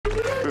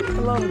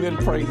love good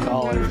prank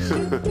callers.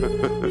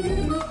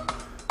 The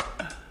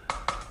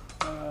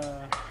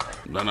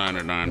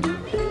 99.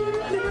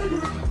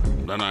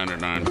 The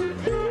 99.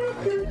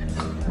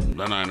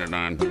 The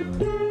 99.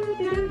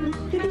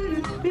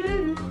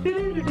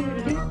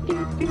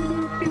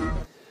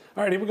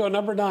 All right, here we go.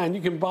 Number 9.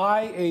 You can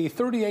buy a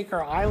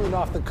 30-acre island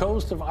off the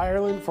coast of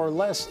Ireland for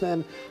less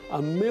than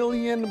 $1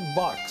 million.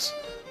 The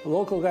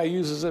local guy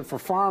uses it for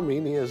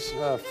farming. He has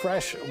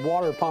fresh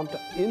water pumped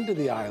into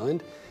the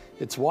island.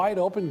 It's wide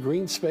open,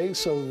 green space,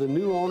 so the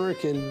new owner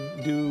can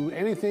do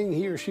anything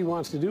he or she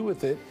wants to do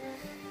with it.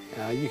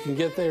 You can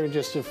get there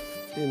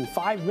in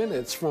 5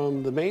 minutes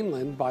from the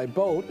mainland by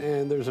boat,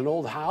 and there's an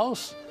old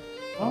house,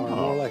 or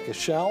more like a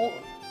shell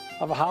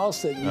of a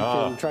house that you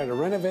can try to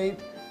renovate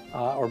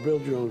or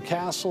build your own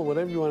castle,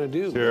 whatever you want to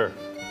do. Sure.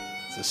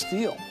 It's a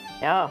steal.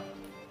 Yeah.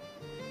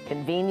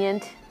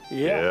 Convenient.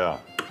 Yeah.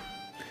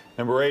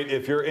 Number 8,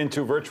 if you're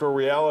into virtual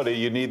reality,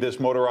 you need this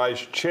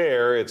motorized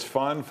chair. It's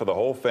fun for the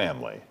whole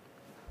family.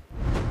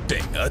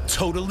 A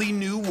totally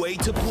new way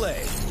to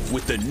play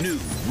with the new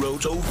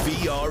Roto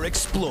VR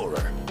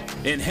Explorer.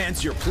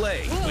 Enhance your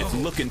play with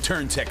look and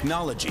turn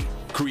technology,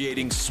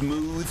 creating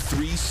smooth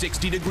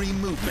 360-degree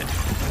movement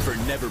for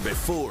never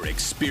before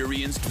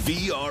experienced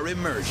VR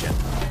immersion.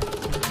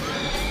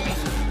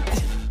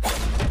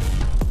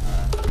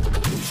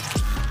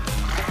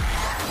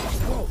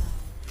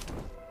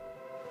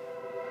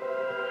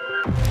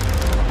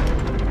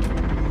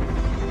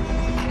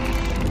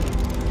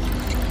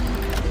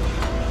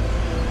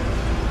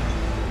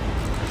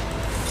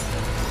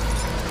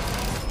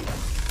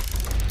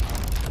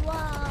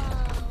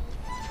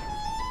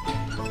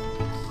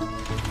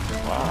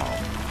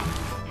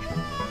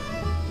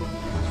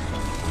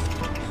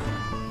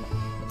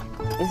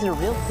 Is it a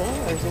real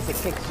thing, or is this a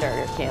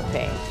Kickstarter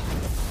campaign?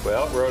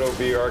 Well, Roto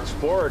VR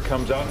Explorer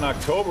comes out in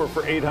October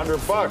for $800.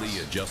 Fully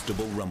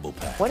adjustable rumble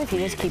pack. What if you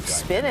just keep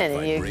spinning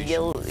and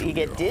you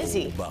get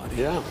dizzy?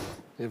 Yeah.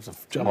 You have to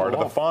jump Part of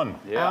the off. fun.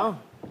 Yeah. Oh.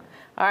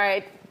 All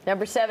right,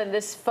 number 7.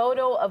 This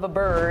photo of a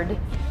bird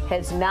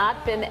has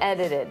not been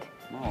edited.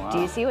 Oh, wow. Do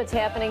you see what's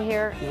happening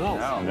here? No. No.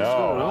 What's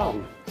going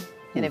on?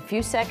 In a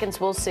few seconds,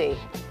 we'll see.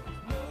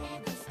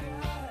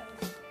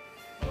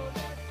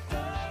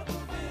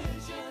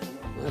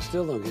 I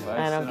still don't get it.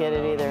 I don't get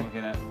it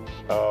either.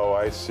 Oh,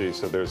 I see.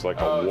 So there's like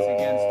a wall, it's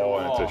against the wall.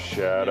 and it's a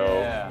shadow.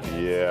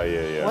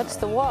 Yeah. What's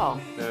the wall?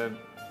 The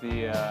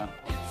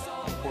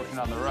portion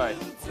on the right,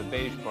 the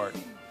beige part.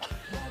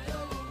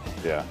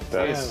 Yeah, It's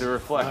that's the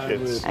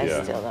reflection. I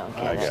still don't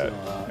I get got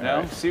it. it.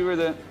 No? See where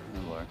the...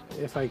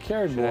 If I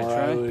cared Should more, I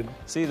try? I would.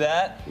 See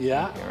that?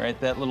 Yeah. Okay, right,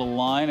 that little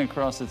line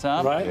across the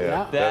top? Right,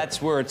 Yeah.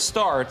 That's where it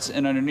starts,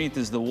 and underneath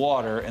is the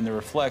water and the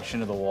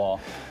reflection of the wall.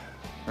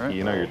 Right?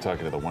 You know you're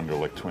talking to the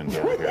Wonderlick twins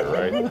over here,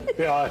 right?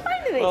 Yeah.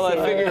 Well, I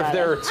figure if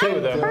there are two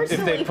of them,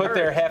 if they put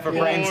their half a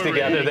brains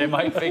together, they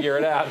might figure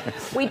it out.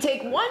 We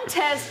take one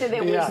test and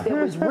it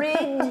was rigged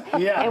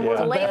and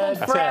we're labeled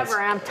Bad forever. test.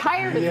 I'm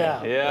tired of it.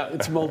 Yeah.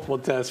 It's multiple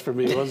tests for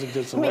me. It wasn't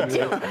just a Me one.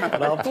 too.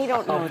 They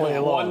don't know play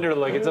that. along.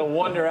 Wonderlick. It's a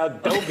wonder how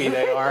dopey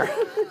they are.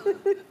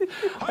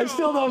 I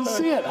still don't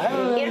see it. I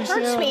don't It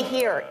hurts me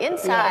here,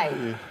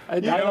 inside. I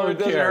You know where don't it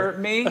doesn't care. hurt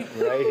me?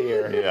 Right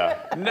here. Yeah.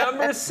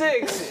 Number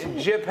 6,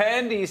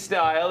 Japandi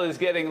style is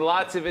getting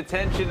lots of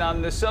attention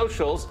on the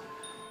socials.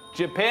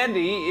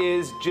 Japandi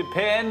is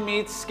Japan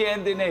meets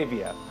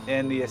Scandinavia,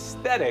 and the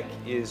aesthetic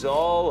is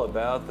all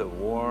about the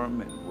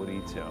warm and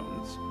woody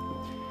tones.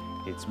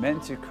 It's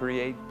meant to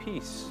create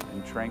peace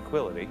and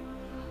tranquility.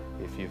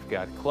 If you've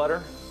got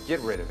clutter, get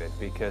rid of it,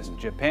 because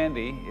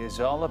Japandi is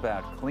all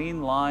about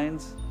clean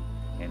lines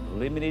and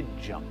limited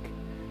junk.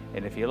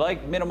 And if you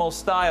like minimal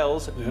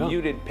styles,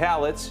 muted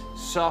palettes,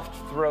 soft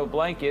throw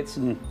blankets,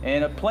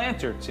 and a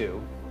plant or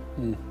two,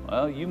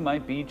 well, you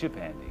might be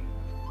Japandi.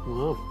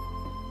 Wow.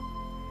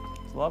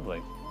 It's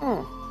lovely.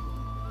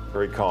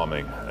 Very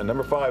calming. And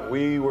number 5,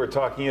 we were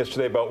talking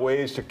yesterday about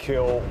ways to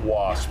kill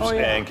wasps.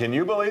 And can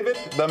you believe it?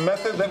 The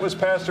method that was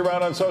passed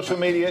around on social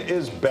media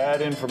is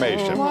bad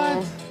information.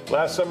 What?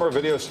 Last summer, a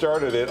video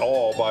started it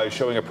all by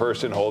showing a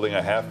person holding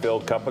a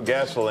half-filled cup of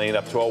gasoline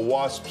up to a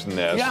wasp's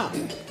nest. Yeah.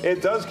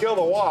 It does kill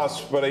the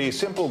wasps, but a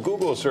simple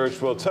Google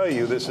search will tell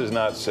you this is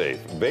not safe.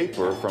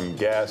 Vapor from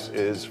gas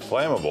is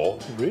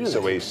flammable,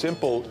 so a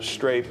simple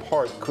stray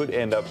part could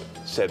end up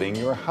setting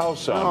your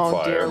house on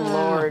fire. Oh, dear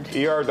Lord.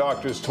 ER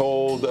doctors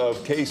told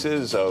of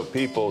cases of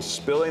people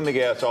spilling the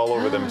gas all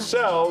over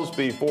themselves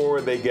before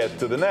they get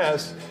to the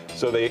nest,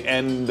 so they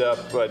end up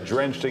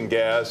drenched in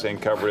gas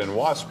and covered in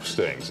wasp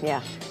stings.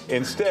 Yeah.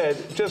 Instead,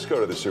 just go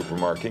to the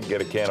supermarket, get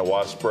a can of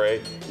wasp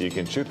spray. You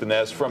can shoot the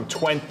nest from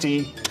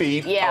 20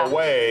 feet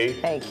away.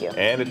 Thank you.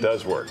 And it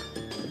does work.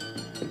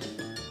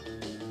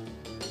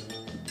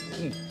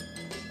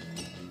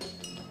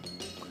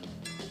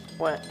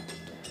 What?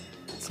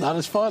 It's not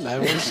as fun, I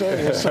would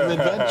say. There's some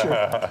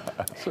adventure,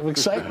 some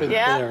excitement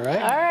there,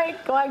 right? All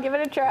right, go on, give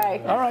it a try.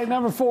 All right,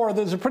 number 4,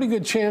 there's a pretty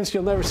good chance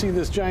you'll never see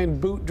this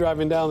giant boot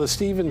driving down the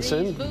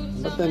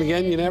Stevenson, but then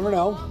again, you never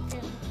know.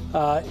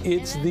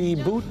 It's the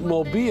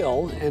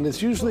Bootmobile, and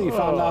it's usually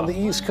found on the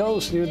East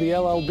Coast near the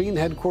LL Bean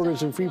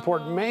headquarters in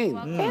Freeport, Maine.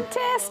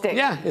 Fantastic.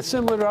 Yeah, it's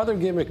similar to other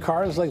gimmick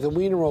cars like the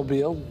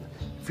Wienermobile.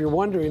 If you're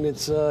wondering,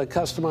 it's a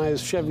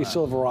customized Chevy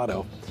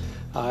Silverado.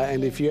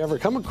 And if you ever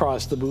come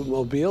across the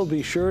Bootmobile,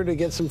 be sure to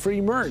get some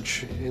free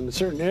merch. In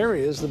certain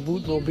areas, the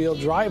Bootmobile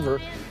driver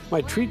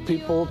might treat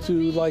people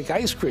to like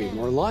ice cream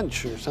or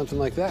lunch or something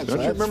like that.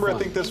 Don't you remember, I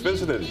think this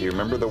visited. Do you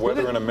remember the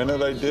Weather in a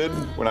Minute I did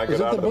when I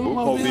got out of the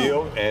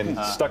Bootmobile and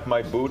stuck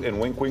my boot in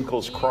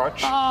Winkwinkle's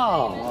crotch?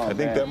 Oh. I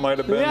think that might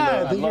have been.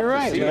 Yeah, I think you're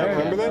right. Do you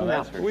remember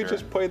that? Yeah. We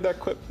just played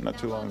that clip not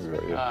too long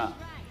ago. Yeah.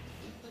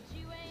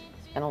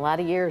 And a lot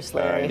of years,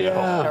 Larry.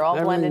 Yeah, They're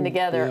all blending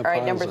together. yeah, All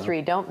right, number piles up.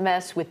 3, don't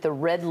mess with the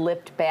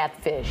red-lipped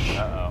batfish.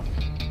 Uh-oh.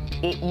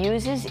 It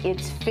uses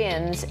its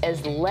fins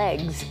as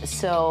legs,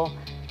 so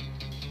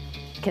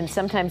it can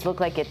sometimes look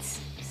like it's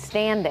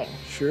standing.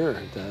 Sure,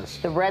 it does.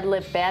 The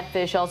red-lipped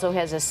batfish also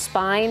has a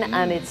spine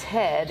on its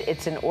head.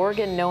 It's an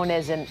organ known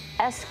as an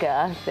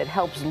esca that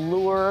helps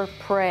lure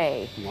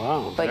prey.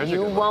 Wow. But There's a you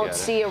good look won't at it.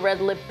 see a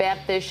red-lipped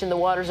batfish in the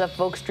waters off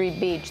Oak Street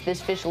Beach.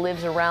 This fish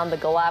lives around the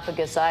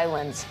Galapagos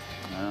Islands.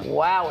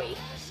 Wowie.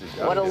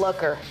 What a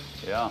looker.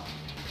 Yeah.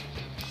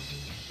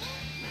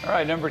 All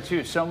right, number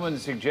 2. Someone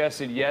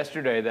suggested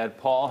yesterday that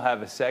Paul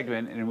have a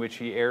segment in which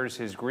he airs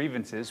his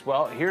grievances.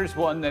 Well, here's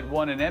one that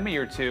won an Emmy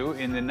or two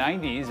in the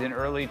 90s and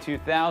early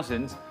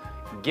 2000s.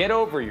 Get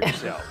over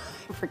yourself.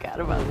 I forgot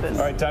about this.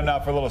 All right, time now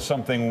for a little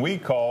something we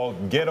call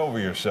Get Over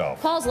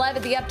Yourself. Paul's live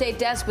at the update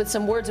desk with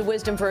some words of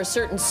wisdom for a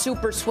certain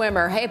super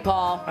swimmer. Hey,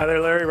 Paul. Hi there,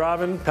 Larry,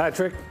 Robin,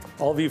 Patrick,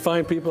 all of you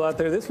fine people out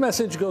there. This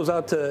message goes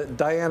out to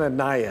Diana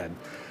Nyad.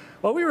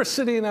 While we were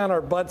sitting on our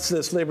butts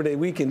this Labor Day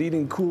weekend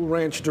eating Cool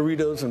Ranch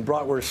Doritos and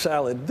bratwurst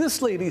salad,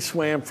 this lady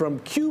swam from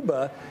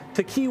Cuba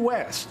to Key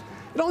West.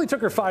 It only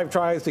took her 5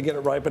 tries to get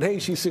it right, but hey,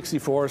 she's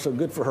 64, so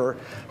good for her.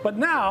 But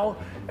now,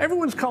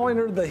 everyone's calling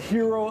her the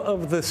hero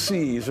of the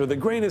seas, or the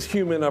greatest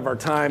human of our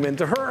time. And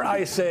to her,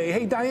 I say,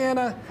 hey,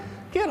 Diana,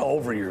 get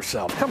over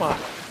yourself. Come on.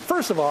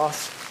 First of all,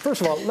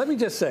 let me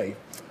just say,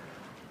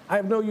 I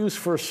have no use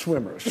for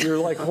swimmers. You're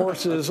like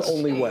horses,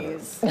 only weather.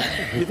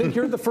 You think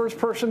you're the first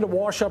person to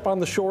wash up on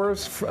the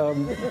shores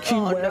from Key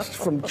West,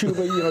 from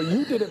Cuba? You know,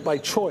 you did it by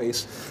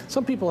choice.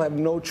 Some people have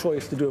no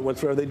choice to do it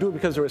whatsoever. They do it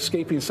because they're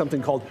escaping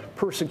something called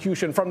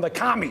persecution from the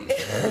commies.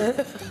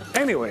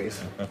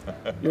 Anyways,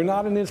 you're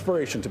not an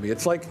inspiration to me.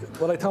 It's like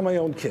what I tell my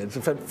own kids.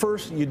 If at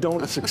first you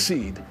don't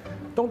succeed,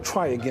 don't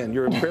try again.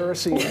 You're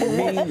embarrassing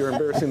me, you're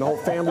embarrassing the whole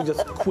family.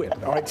 Just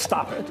quit, all right?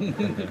 Stop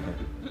it.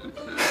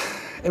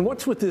 And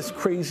what's with this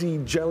crazy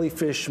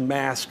jellyfish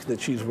mask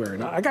that she's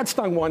wearing? I got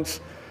stung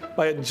once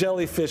by a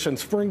jellyfish on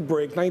spring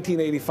break,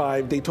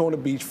 1985, Daytona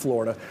Beach,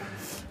 Florida.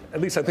 At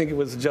least I think it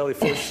was a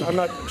jellyfish. I'm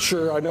not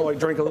sure. I know I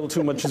drank a little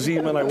too much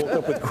Zima and I woke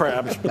up with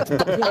crabs. But the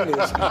point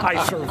is,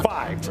 I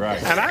survived.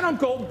 Right. And I don't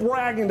go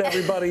bragging to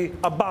everybody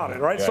about it,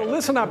 right? So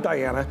listen up,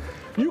 Diana.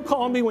 You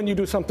call me when you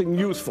do something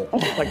useful,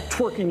 like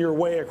twerking your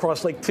way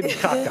across Lake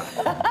Titicaca.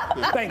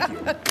 Thank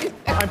you.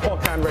 I'm Paul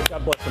Conrad.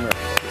 God bless America.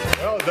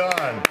 Well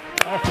done.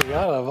 I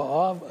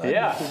forgot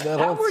Yeah.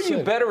 How were you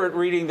better at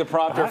reading the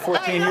prompter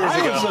 14 years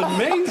ago? That was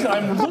amazing.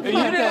 I'm looking You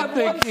at didn't that have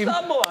one thinking,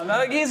 stumble on.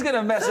 Like, he's going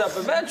to mess up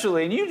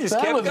eventually, and you just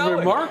that kept was going.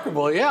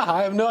 remarkable. Yeah,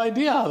 I have no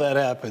idea how that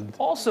happened.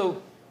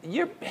 Also,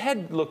 your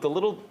head looked a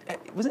little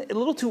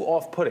too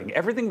off-putting.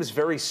 Everything was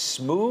very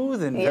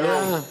smooth and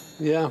very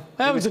Yeah.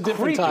 That was a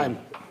different creepy. time.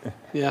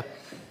 Yeah.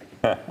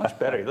 much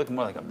better. You look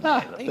more like a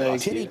man.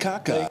 Thank you.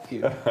 Thank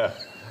you.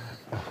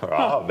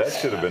 Oh, that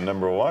should have been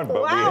number 1,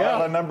 but we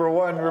have a number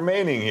 1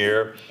 remaining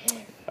here.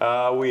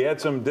 We had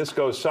some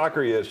disco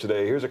soccer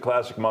yesterday. Here's a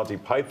classic Monty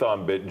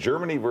Python bit,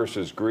 Germany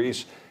versus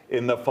Greece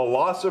in the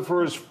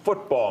Philosopher's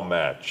Football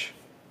match.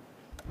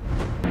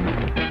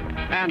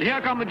 And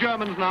here come the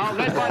Germans now,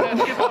 led by their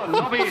skipper,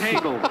 Nobby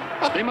Hagel.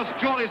 They must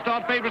surely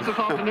start favourites this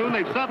afternoon.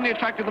 They've certainly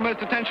attracted the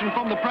most attention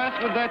from the press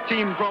with their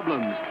team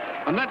problems.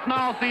 And let's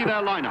now see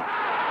their lineup.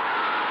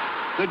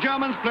 The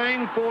Germans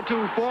playing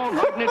 4-2-4,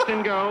 Leibniz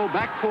in goal,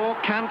 back 4,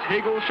 Kant,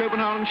 Hegel,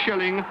 Schopenhauer and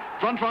Schelling,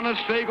 front runners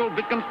Schlegel,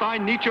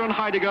 Wittgenstein, Nietzsche and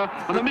Heidegger,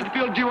 and the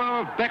midfield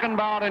duo of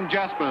Beckenbauer and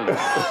Jaspers.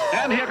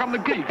 And here come the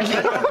Greeks,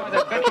 led by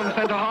their veteran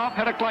centre-half,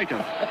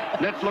 Heraclitus.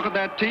 Let's look at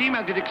their team.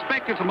 As you'd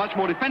expect, it's a much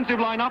more defensive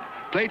lineup.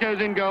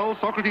 Plato's in goal,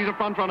 Socrates a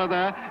front runner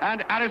there,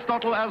 and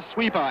Aristotle as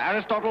sweeper.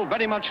 Aristotle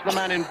very much the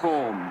man in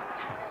form.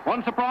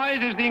 One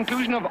surprise is the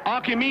inclusion of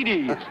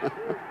Archimedes.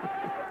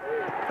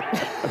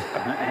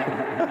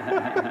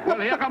 Well,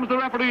 here comes the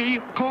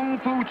referee, Kung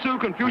Fu Tzu,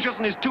 Confucius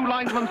and his 2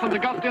 linesmen, St.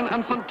 Augustine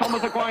and St.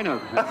 Thomas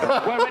Aquinas.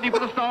 We're ready for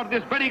the start of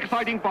this very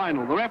exciting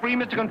final. The referee,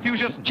 Mr.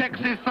 Confucius, checks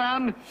his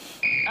sand,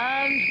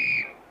 and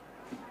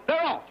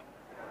they're off.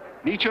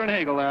 Nietzsche and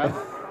Hegel there.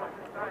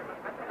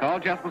 Karl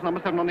Jaspers,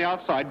 number 7 on the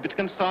outside.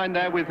 Wittgenstein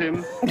there with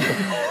him.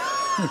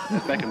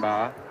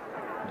 Beckenbauer.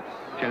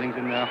 Schelling's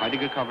in there,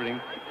 Heidegger covering.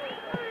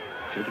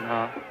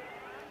 Schopenhauer.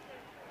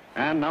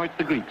 And now it's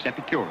the Greeks,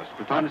 Epicurus,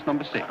 Plotinus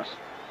number 6.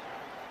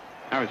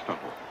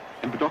 Aristotle.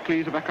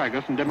 Empedocles of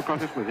Archigas and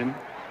Democritus with him.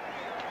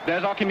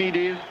 There's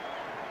Archimedes.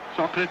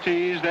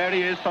 Socrates, there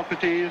he is,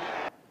 Socrates.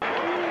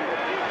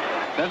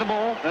 There's the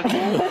ball, there's the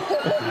ball.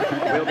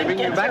 We'll be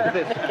bringing you back to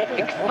this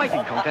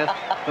exciting contest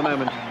for a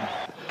moment.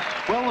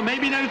 Well, there may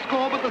be no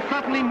score, but there's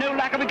certainly no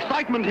lack of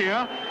excitement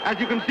here. As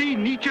you can see,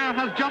 Nietzsche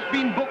has just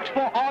been booked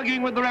for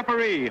arguing with the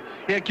referee.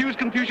 He accused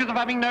Confucius of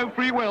having no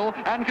free will,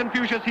 and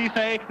Confucius, he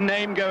say,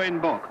 name go in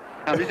book.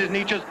 Now, this is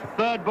Nietzsche's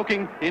third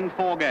booking in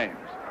 4 games.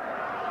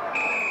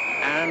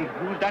 And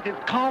who's that? It's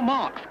Karl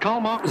Marx.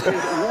 Karl Marx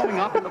is warming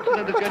up. It looks as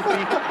though there's going to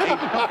be a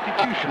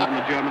substitution on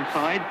the German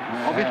side.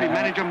 Obviously,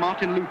 manager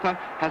Martin Luther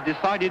has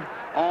decided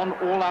on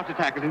all-out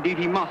attack, as indeed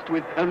he must,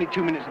 with only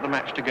 2 minutes of the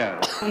match to go.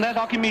 And there's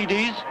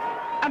Archimedes,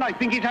 and I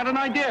think he's had an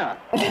idea.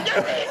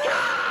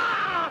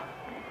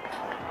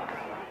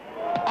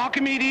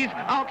 Archimedes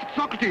out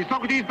Socrates.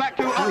 Socrates back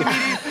to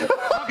Archimedes.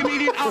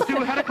 Archimedes out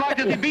to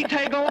Heraclitus. He beats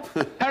Hegel.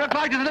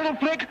 Heraclitus, a little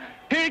flick.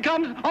 Here he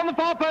comes on the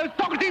far post.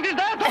 Socrates is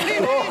there.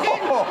 Socrates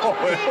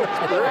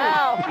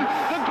Wow.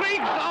 The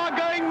Greeks are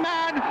going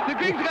mad. The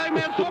Greeks are going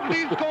mad.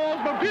 Socrates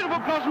scores for a beautiful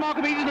cross from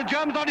Archimedes. The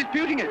Germans are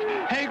disputing it.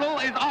 Hegel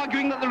is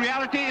arguing that the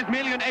reality is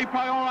merely an a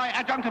priori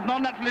adjunct of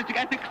non-naturalistic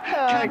ethics.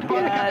 Kant,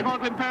 by the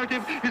categorical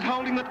imperative, is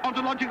holding that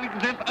ontologically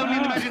exists only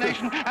in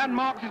imagination, and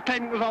Marx is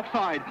claiming it was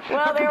offside.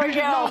 Well, But there we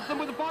Confucius go. lost them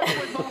with the 5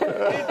 points.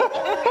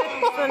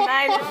 So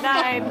 9 at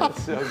 9.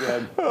 So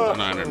good.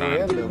 9 at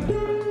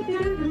 9.